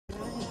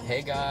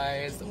Hey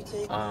guys, I'm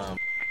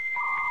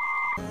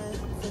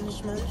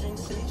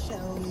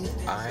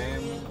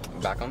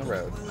back on the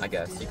road, I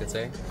guess you could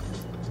say.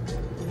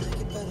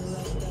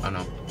 I don't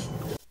know.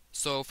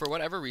 So for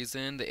whatever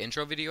reason, the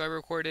intro video I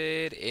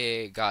recorded,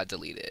 it got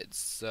deleted.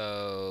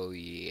 So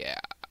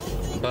yeah.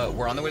 But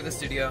we're on the way to the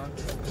studio,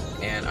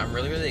 and I'm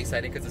really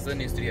excited because this is a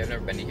new studio. I've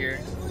never been to here.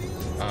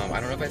 I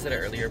don't know if I said it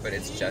earlier, but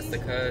it's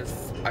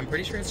Jessica's. I'm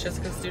pretty sure it's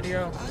Jessica's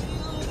studio.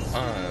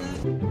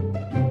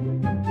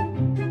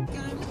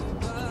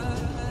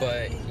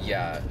 But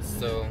yeah,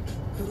 so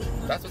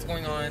that's what's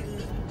going on.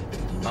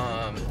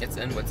 It's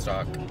in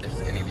Woodstock,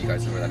 if any of you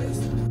guys know where that is.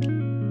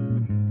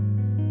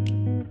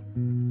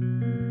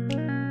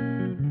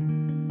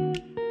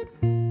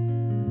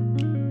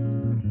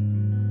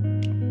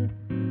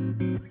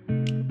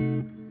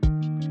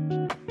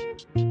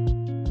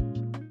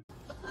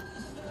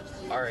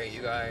 Alright,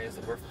 you guys,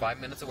 we're 5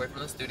 minutes away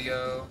from the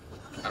studio.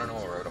 I don't know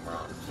what road I'm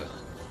on, so.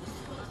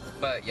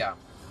 But yeah,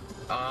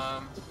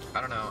 I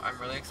don't know. I'm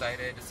really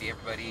excited to see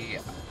everybody.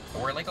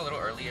 We're like a little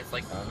early. It's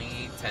like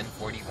only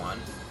 10:41.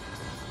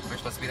 We're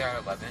supposed to be there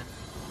at 11.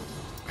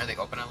 Or they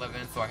open at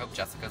 11, so I hope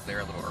Jessica's there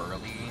a little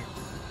early.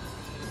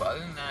 But other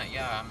than that,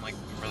 yeah, I'm like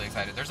really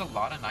excited. There's a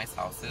lot of nice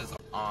houses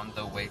on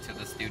the way to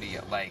the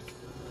studio. Like,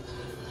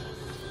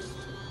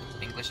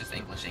 English is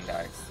Englishing,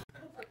 guys.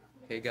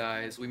 Hey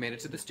guys, we made it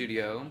to the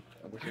studio.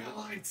 I got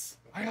lights.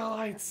 I got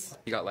lights.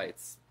 You got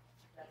lights.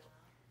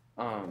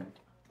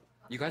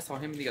 You guys saw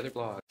him in the other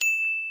vlog.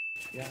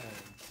 Yeah.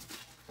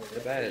 The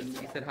bed.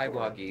 He said hi,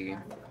 vloggy.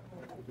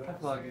 Hi,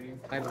 vloggy.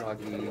 Hi,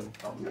 vloggy.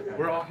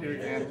 We're all here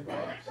again.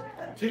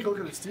 Take a look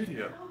at the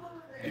studio.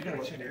 You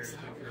gotta check this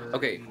out.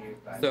 Okay,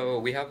 so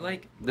we have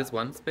like this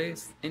one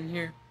space in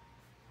here,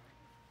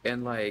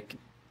 and like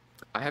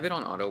I have it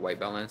on auto white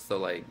balance, so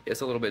like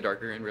it's a little bit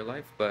darker in real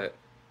life, but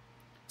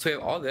so we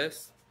have all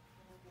this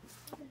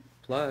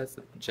plus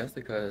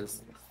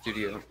Jessica's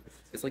studio.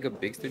 It's like a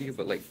big studio,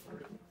 but like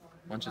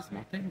a bunch of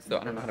small things, so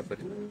I don't know how to put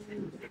it.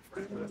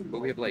 But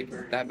we have like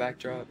that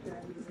backdrop.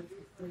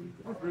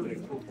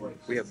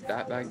 We have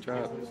that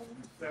backdrop.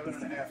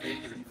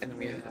 And then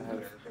we have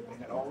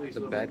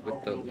the bed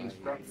with the light.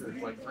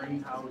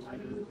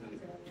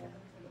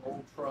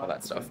 All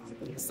that stuff.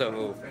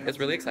 So it's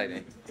really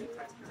exciting. Do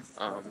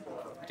you want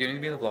to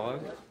be in the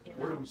vlog?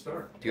 Where do we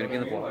start? Do you want to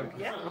be in the vlog?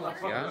 Yeah.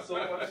 Yeah?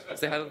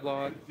 Say hi to the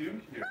vlog. Hi,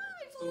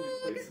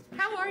 vlog.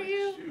 How are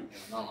you?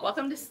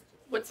 Welcome to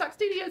Woodstock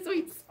Studio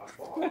Suites.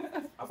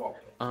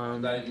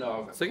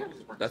 So yeah,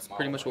 that's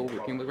pretty much what we're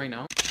working with right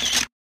now.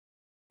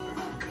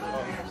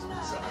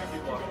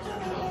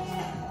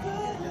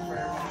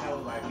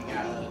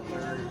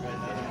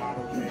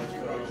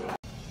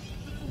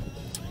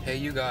 Hey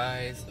you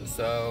guys,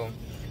 so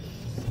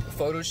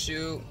photo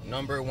shoot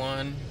number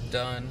 1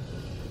 done.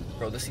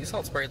 Bro, the sea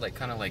salt spray like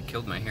kind of like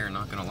killed my hair,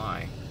 not gonna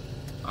lie.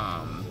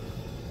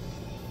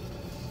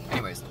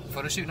 Anyways,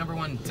 photo shoot number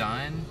 1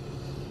 done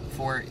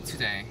for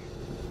today.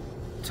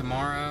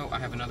 Tomorrow I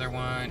have another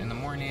one in the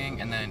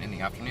morning and then in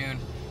the afternoon,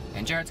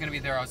 and Jared's gonna be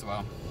there as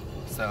well,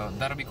 so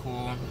that'll be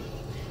cool.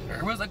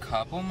 There was a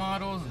couple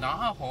models, not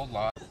a whole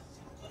lot.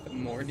 Good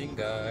morning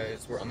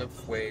guys, we're on the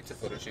way to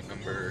photo shoot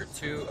number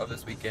 2 of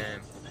this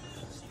weekend,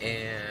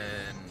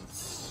 and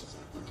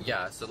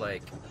yeah, so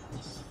like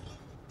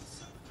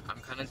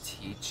I'm kind of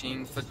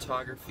teaching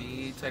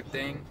photography type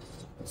thing,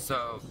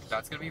 so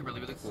that's gonna be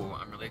really cool.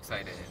 I'm really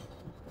excited,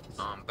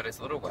 but it's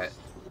a little wet,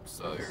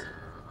 so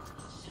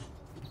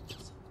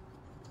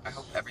I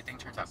hope everything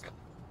turns out good.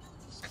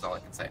 That's all I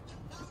can say.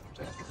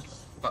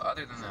 But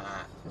other than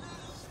that,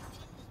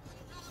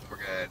 we're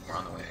good. We're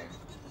on the way.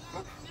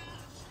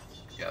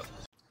 Yep.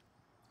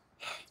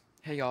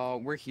 Hey y'all,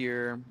 we're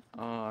here.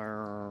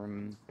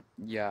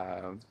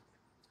 Yeah.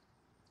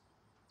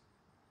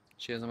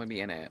 She doesn't want to be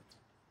in it.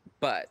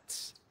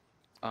 But,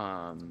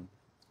 I'm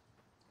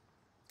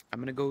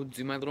gonna go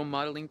do my little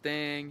modeling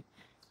thing,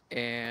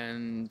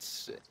 and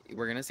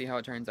we're gonna see how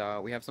it turns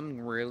out. We have some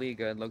really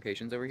good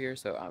locations over here,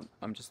 so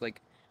I'm just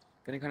like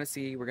gonna kind of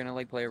see. We're gonna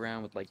like play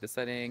around with like the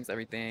settings,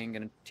 everything,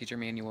 gonna teacher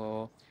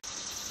manual.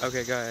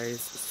 Okay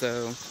guys,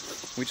 so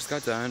we just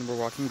got done. We're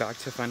walking back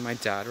to find my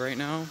dad right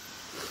now,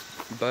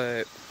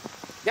 but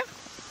yeah,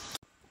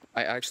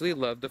 I actually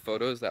love the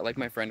photos that like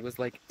my friend was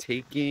like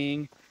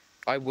taking.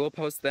 I will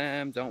post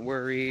them, don't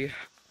worry.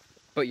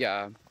 But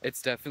yeah,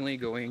 it's definitely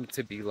going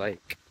to be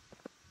like,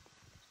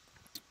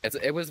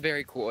 it was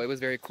very cool. It was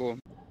very cool.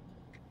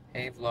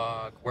 Hey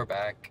vlog, we're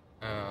back.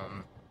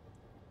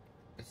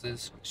 This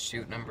is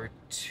shoot number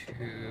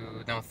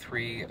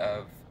 3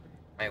 of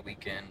my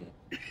weekend,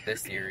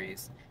 this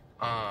series.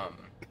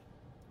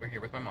 We're here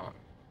with my mom,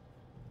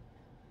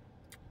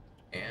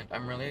 and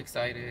I'm really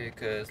excited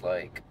because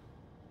like,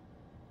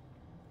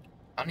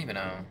 I don't even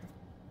know.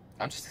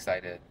 I'm just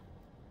excited.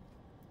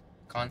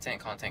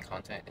 Content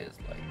is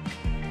like.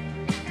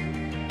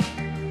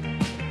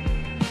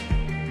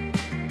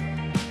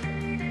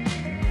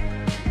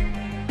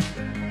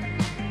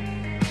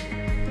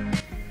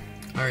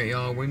 Alright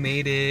y'all, we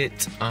made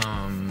it.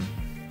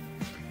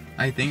 I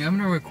I think I'm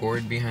gonna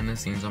record behind the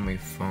scenes on my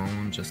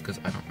phone just because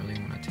I don't really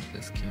want to take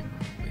this camera.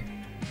 Wait.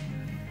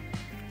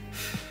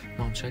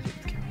 Mom, should I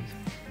take the camera?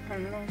 I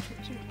don't know.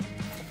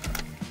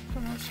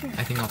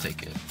 I think I'll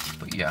take it.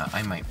 But yeah,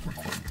 I might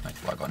record my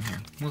vlog on here.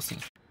 We'll see.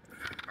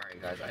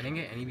 Alright guys, I didn't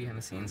get any behind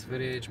the scenes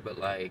footage, but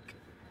like,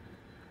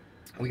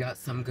 we got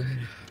some good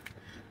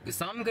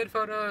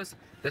photos.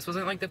 This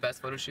wasn't like the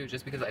best photo shoot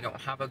just because I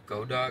don't have a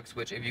Godox,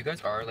 which if you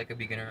guys are like a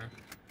beginner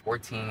or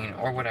teen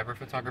or whatever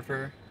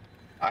photographer,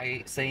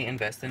 I say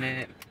invest in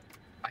it.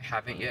 I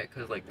haven't yet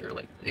because like they're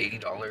like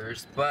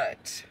 $80,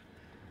 but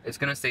it's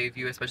gonna save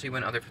you, especially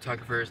when other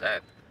photographers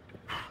at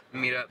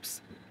meetups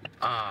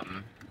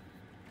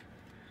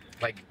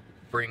like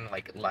bring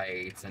like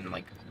lights and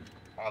like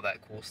all that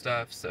cool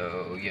stuff.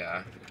 So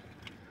yeah.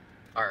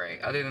 Alright,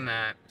 other than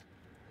that,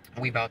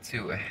 we about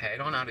to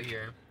head on out of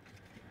here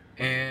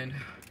and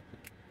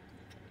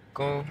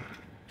go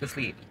to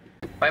sleep.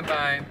 Bye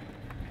bye.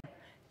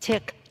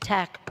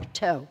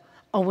 Tic-tac-toe,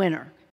 a winner.